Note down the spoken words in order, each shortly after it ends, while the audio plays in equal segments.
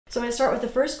So I'm going to start with the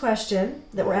first question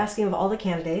that we're asking of all the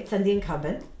candidates and the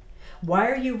incumbent. Why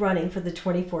are you running for the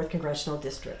 24th Congressional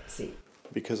District seat?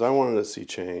 Because I wanted to see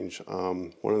change.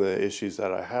 One of the issues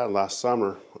that I had last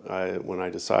summer, when I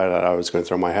decided I was going to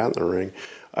throw my hat in the ring,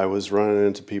 I was running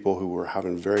into people who were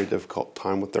having a very difficult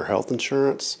time with their health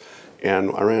insurance.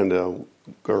 And I ran into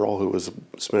a girl who was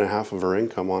spending half of her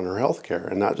income on her health care.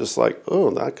 And that just like,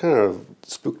 oh, that kind of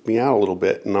spooked me out a little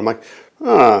bit. And I'm like,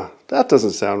 that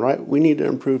doesn't sound right. We need to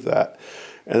improve that.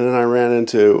 And then I ran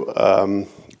into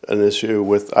an issue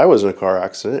with, I was in a car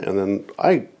accident, and then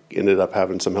I ended up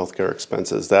having some healthcare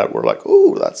expenses that were like,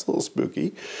 ooh, that's a little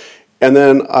spooky. And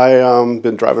then I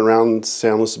been driving around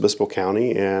San Luis Obispo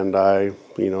County, and I,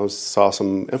 saw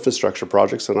some infrastructure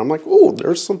projects, and I'm like, ooh,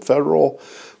 there's some federal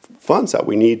funds that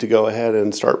we need to go ahead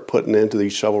and start putting into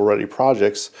these shovel-ready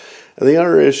projects. And the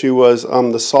other issue was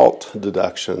the SALT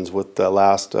deductions with the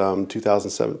last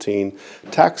 2017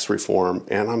 tax reform.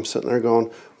 And I'm sitting there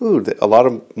going, ooh, a lot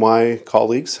of my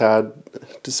colleagues had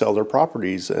to sell their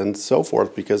properties and so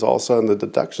forth because all of a sudden the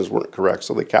deductions weren't correct,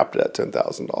 so they capped it at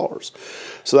 $10,000.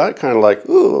 So that kind of like,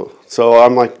 ooh. So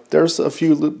I'm like, there's a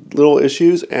few little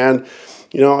issues. And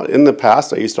in the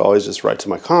past, I used to always just write to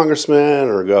my congressman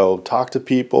or go talk to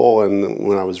people. And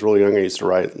when I was really young, I used to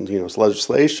write,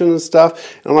 legislation and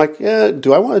stuff. And I'm like, yeah,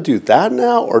 do I want to do that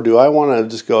now? Or do I want to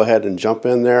just go ahead and jump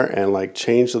in there and like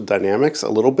change the dynamics a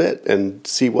little bit and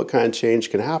see what kind of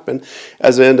change can happen?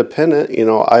 As an independent,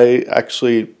 I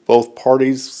actually, both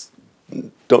parties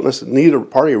don't necessarily, neither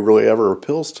party really ever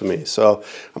appeals to me. So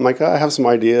I'm like, I have some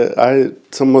idea.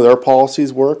 Some of their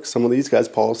policies work, some of these guys'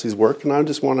 policies work, and I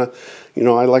just want to,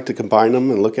 I like to combine them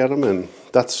and look at them, and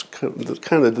that's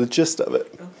kind of the gist of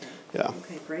it. Okay. Yeah.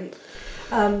 Okay, great.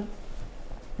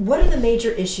 What are the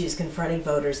major issues confronting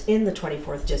voters in the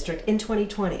 24th District in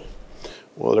 2020?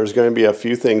 Well, there's going to be a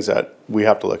few things that we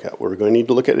have to look at. We're going to need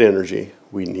to look at energy,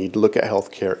 we need to look at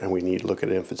healthcare, and we need to look at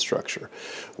infrastructure.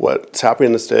 What's happening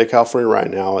in the state of California right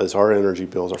now is our energy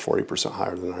bills are 40%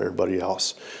 higher than everybody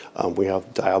else. We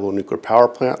have Diablo nuclear power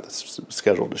plant that's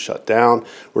scheduled to shut down.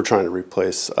 We're trying to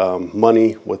replace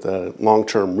money with a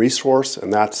long-term resource,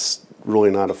 and that's really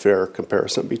not a fair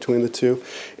comparison between the two.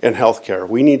 And healthcare,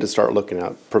 we need to start looking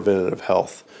at preventative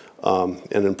health. And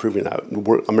improving that.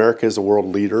 America is a world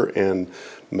leader in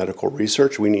medical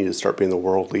research. We need to start being the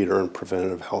world leader in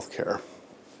preventative health care.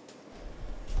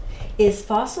 Is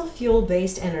fossil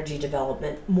fuel-based energy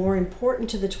development more important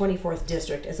to the 24th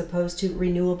District as opposed to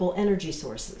renewable energy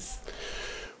sources?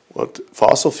 Well,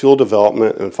 fossil fuel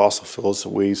development and fossil fuels,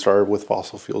 we started with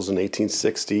fossil fuels in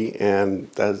 1860,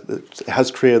 and that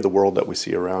has created the world that we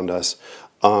see around us.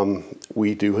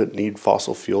 We do need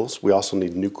fossil fuels. We also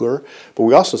need nuclear, but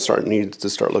we also need to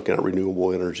start looking at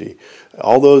renewable energy.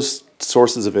 All those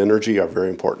sources of energy are very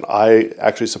important. I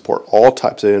actually support all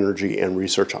types of energy and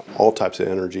research on all types of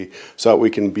energy so that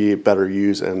we can be better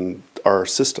used in our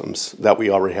systems that we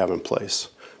already have in place.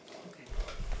 Okay.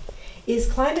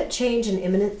 Is climate change an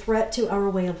imminent threat to our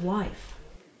way of life?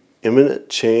 Imminent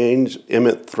change,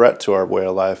 imminent threat to our way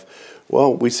of life.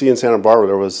 Well, we see in Santa Barbara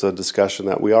there was a discussion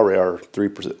that we already are 3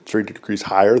 degrees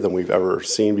higher than we've ever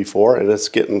seen before, and it's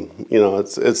getting,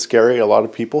 it's scary a lot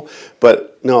of people.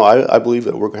 But no, I believe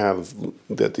that we're going to have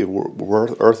that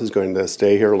the Earth is going to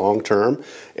stay here long term,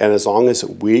 and as long as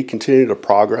we continue to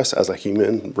progress as a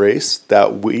human race,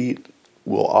 that we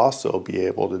will also be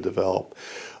able to develop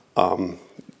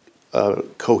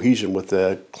cohesion with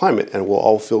the climate, and we'll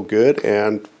all feel good,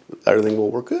 and everything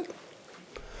will work good.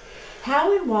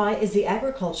 How and why is the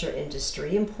agriculture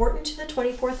industry important to the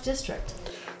 24th District?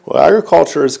 Well,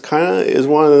 agriculture is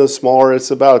one of the smaller. It's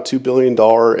about a $2 billion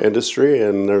industry,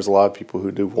 and there's a lot of people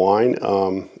who do wine.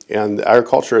 And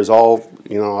agriculture is all,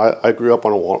 I grew up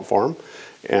on a walnut farm,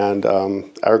 and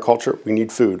agriculture, we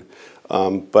need food.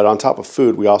 But on top of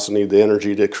food, we also need the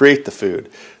energy to create the food.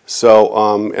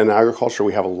 So in agriculture,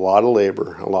 we have a lot of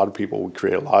labor, a lot of people. We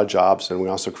create a lot of jobs, and we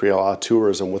also create a lot of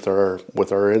tourism with our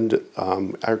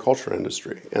agriculture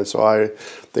industry. And so I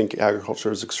think agriculture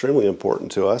is extremely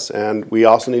important to us, and we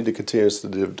also need to continuously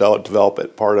develop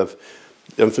it. Part of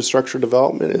infrastructure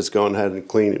development is going ahead and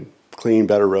cleaning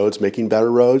better roads, making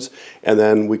better roads, and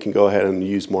then we can go ahead and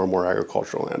use more and more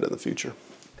agricultural land in the future.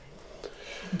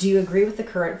 Do you agree with the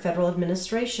current federal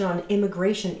administration on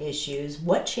immigration issues?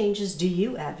 What changes do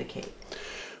you advocate?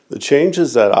 The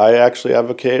changes that I actually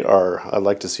advocate are, I'd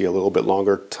like to see a little bit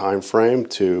longer time frame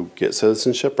to get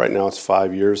citizenship. Right now it's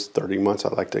 5 years, 30 months.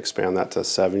 I'd like to expand that to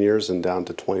 7 years and down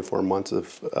to 24 months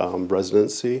of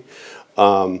residency.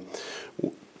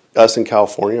 Us in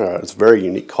California, it's a very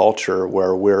unique culture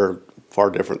where we're far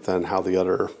different than how the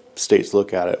other states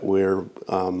look at it. We're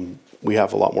we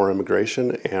have a lot more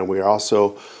immigration, and we are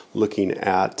also looking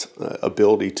at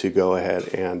ability to go ahead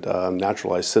and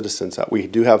naturalize citizens. That we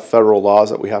do have federal laws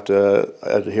that we have to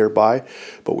adhere by,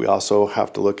 but we also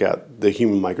have to look at the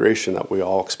human migration that we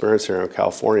all experience here in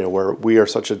California, where we are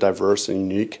such a diverse and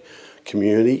unique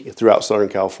community throughout Southern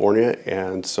California.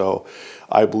 And so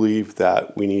I believe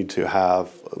that we need to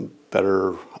have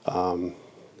better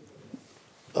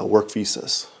work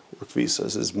visas. Work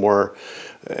visas is more,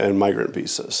 and migrant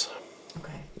visas.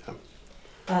 Okay.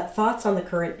 Yeah. Thoughts on the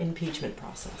current impeachment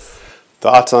process?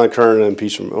 Thoughts on the current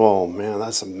impeachment? Oh man,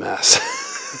 that's a mess.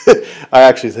 I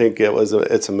actually think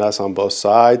it's a mess on both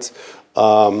sides.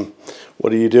 What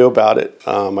do you do about it?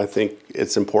 I think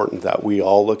it's important that we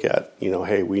all look at,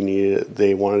 hey,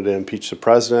 they wanted to impeach the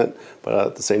president, but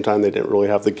at the same time, they didn't really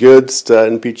have the goods to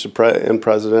impeach the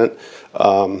president.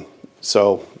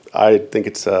 So I think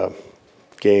it's a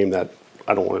game that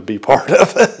I don't want to be part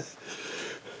of.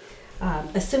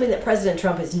 Assuming that President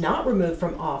Trump is not removed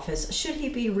from office, should he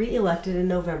be reelected in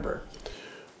November?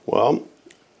 Well,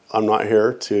 I'm not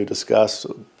here to discuss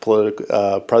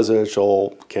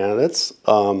presidential candidates.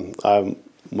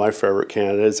 My favorite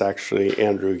candidate is actually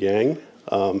Andrew Yang.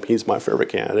 He's my favorite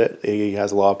candidate. He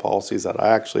has a lot of policies that I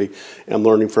actually am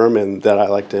learning from and that I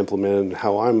like to implement in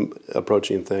how I'm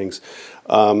approaching things.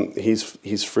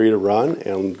 He's free to run,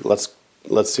 and let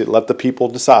the people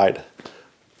decide.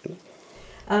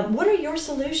 What are your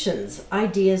solutions,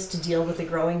 ideas to deal with the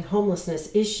growing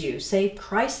homelessness issue?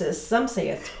 Some say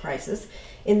a crisis,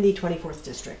 in the 24th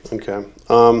District. Okay.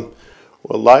 Well,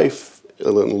 life,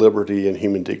 liberty, and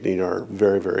human dignity are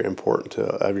very, very important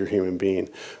to every human being.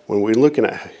 When we're looking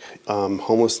at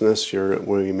homelessness,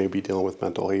 we may be dealing with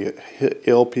mentally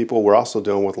ill people. We're also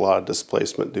dealing with a lot of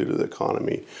displacement due to the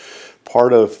economy.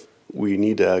 We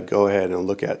need to go ahead and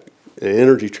look at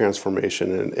energy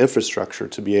transformation and infrastructure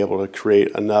to be able to create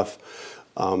enough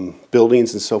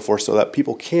buildings and so forth so that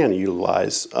people can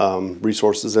utilize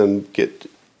resources and get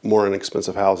more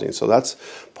inexpensive housing. So that's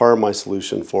part of my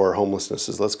solution for homelessness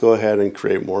is let's go ahead and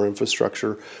create more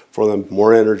infrastructure for them,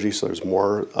 more energy, so there's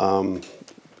more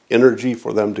energy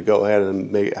for them to go ahead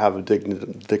and have a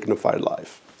dignified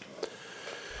life.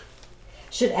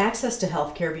 Should access to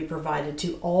health care be provided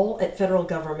to all at federal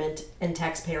government and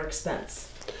taxpayer expense?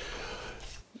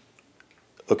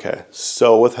 Okay,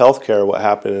 so with healthcare, what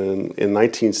happened in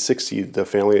 1960,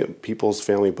 people's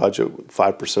family budget,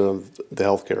 5% of the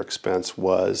healthcare expense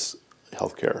was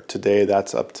healthcare. Today,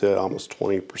 that's up to almost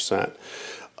 20%.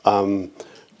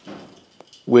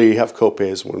 We have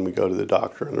copays when we go to the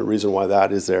doctor, and the reason why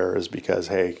that is there is because,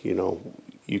 hey,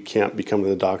 you can't be coming to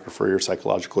the doctor for your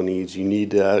psychological needs. You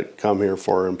need to come here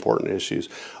for important issues.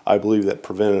 I believe that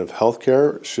preventative health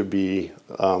care should be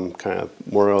kind of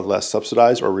more or less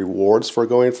subsidized or rewards for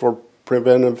going for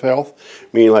preventive health,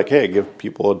 meaning like, hey, give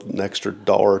people an extra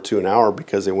 $1 or $2 an hour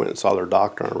because they went and saw their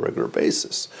doctor on a regular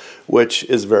basis, which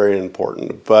is very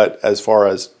important. But as far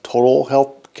as total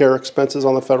health care expenses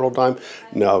on the federal dime?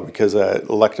 No, because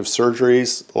elective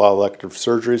surgeries, a lot of elective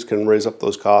surgeries can raise up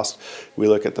those costs. We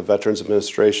look at the Veterans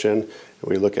Administration, and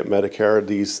we look at Medicare.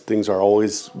 These things are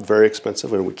always very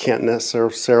expensive, and we can't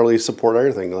necessarily support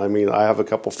everything. I mean, I have a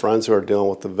couple friends who are dealing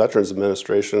with the Veterans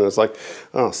Administration, and it's like,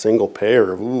 oh, single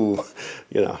payer, ooh,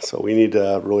 so we need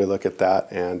to really look at that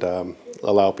and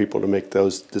allow people to make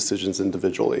those decisions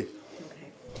individually.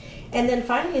 Okay. And then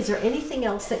finally, is there anything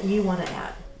else that you want to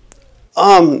add?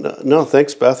 No,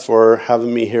 thanks, Beth, for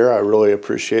having me here. I really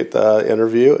appreciate the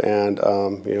interview, and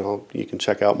you can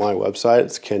check out my website.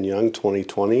 It's Ken Young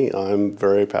 2020. I'm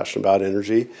very passionate about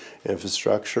energy,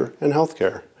 infrastructure, and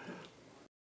healthcare.